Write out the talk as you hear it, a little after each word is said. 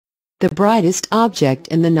The brightest object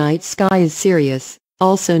in the night sky is Sirius,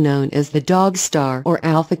 also known as the Dog Star or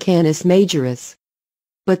Alpha Canis Majoris.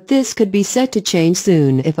 But this could be set to change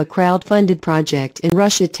soon if a crowd-funded project in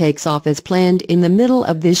Russia takes off as planned in the middle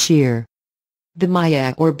of this year. The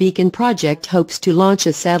Mayak or Beacon project hopes to launch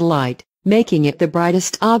a satellite, making it the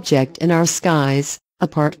brightest object in our skies,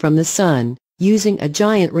 apart from the Sun, using a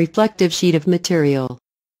giant reflective sheet of material.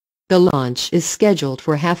 The launch is scheduled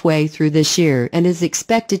for halfway through this year and is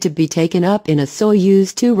expected to be taken up in a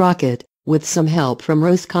Soyuz 2 rocket, with some help from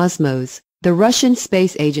Roscosmos, the Russian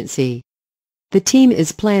space agency. The team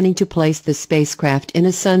is planning to place the spacecraft in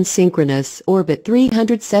a sun-synchronous orbit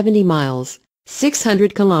 370 miles,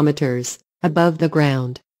 600 kilometers, above the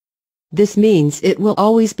ground. This means it will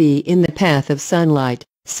always be in the path of sunlight,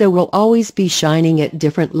 so will always be shining at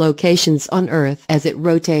different locations on Earth as it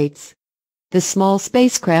rotates. The small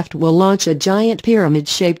spacecraft will launch a giant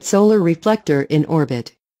pyramid-shaped solar reflector in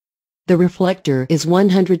orbit. The reflector is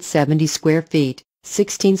 170 square feet,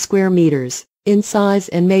 16 square meters, in size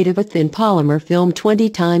and made of a thin polymer film 20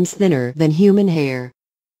 times thinner than human hair.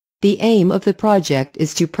 The aim of the project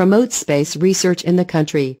is to promote space research in the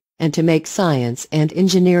country, and to make science and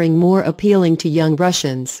engineering more appealing to young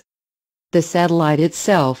Russians. The satellite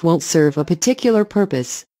itself won't serve a particular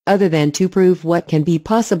purpose, other than to prove what can be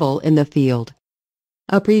possible in the field.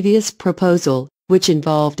 A previous proposal, which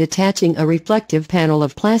involved attaching a reflective panel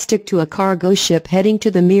of plastic to a cargo ship heading to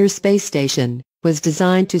the Mir space station, was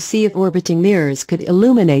designed to see if orbiting mirrors could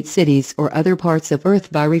illuminate cities or other parts of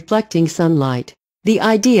Earth by reflecting sunlight. The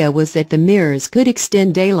idea was that the mirrors could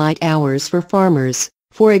extend daylight hours for farmers,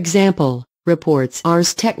 for example, reports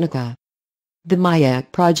Ars Technica. The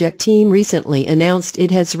Mayak project team recently announced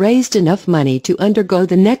it has raised enough money to undergo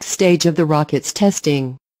the next stage of the rocket's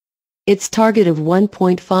testing. Its target of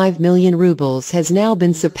 1.5 million rubles has now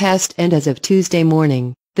been surpassed, and as of Tuesday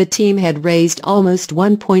morning, the team had raised almost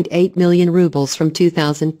 1.8 million rubles from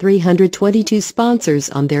 2,322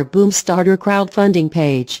 sponsors on their Boomstarter crowdfunding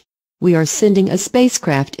page. We are sending a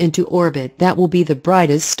spacecraft into orbit that will be the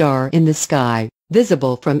brightest star in the sky,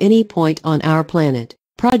 visible from any point on our planet.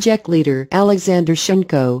 Project leader Alexander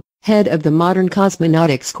Shchenko, head of the Modern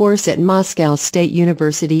Cosmonautics course at Moscow State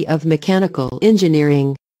University of Mechanical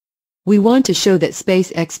Engineering. We want to show that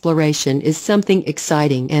space exploration is something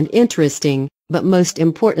exciting and interesting, but most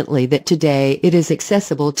importantly that today it is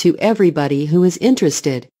accessible to everybody who is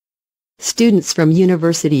interested. Students from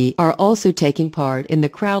university are also taking part in the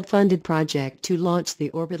crowd-funded project to launch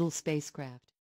the orbital spacecraft.